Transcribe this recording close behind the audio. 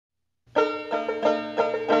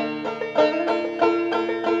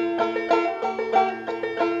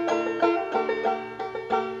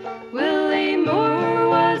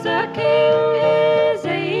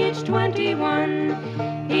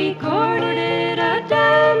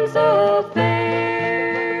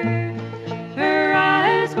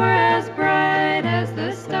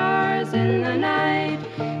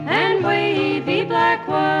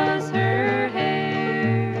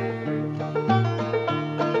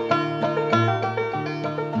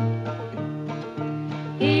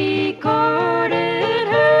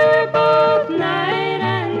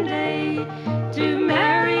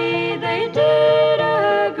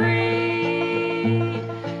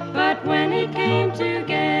came to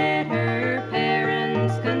get her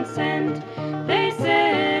parents' consent, they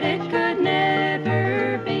said it could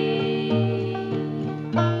never be.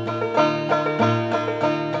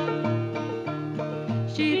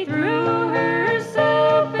 She threw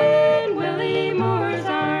herself in Willie Moore's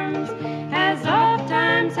arms, as oft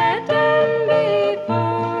times had done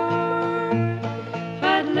before.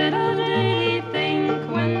 But little did he think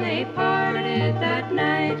when they parted that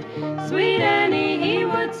night, sweet Annie he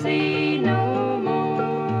would see no more.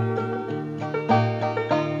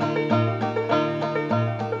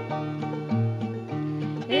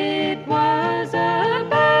 It was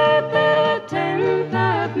about the 10th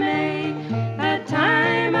of May, a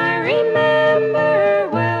time I remember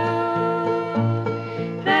well.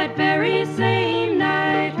 That very same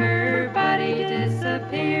night her body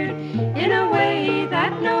disappeared in a way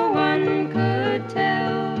that no one could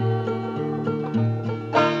tell.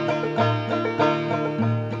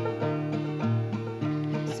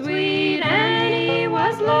 Sweet Annie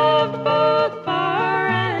was loved both far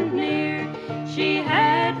and near. She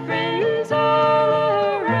had friends all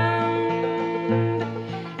around,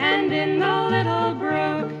 and in the little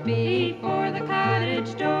brook before the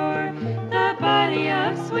cottage door, the body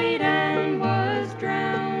of sweet Anne was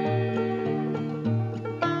drowned.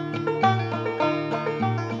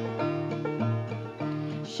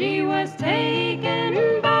 She was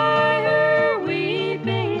taken by her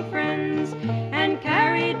weeping friends and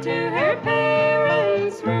carried to her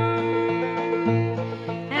parents' room,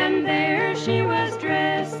 and there she was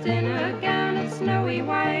dressed in a gown of snowy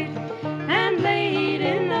white and laid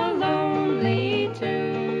in the lonely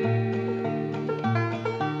tomb.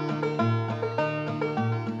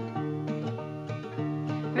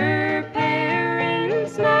 Her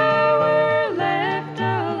parents now were left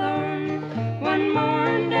alone. One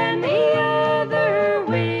mourned and the other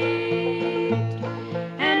wept,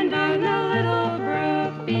 and on the little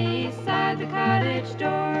brook beside the cottage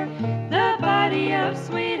door, the body of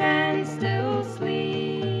sweet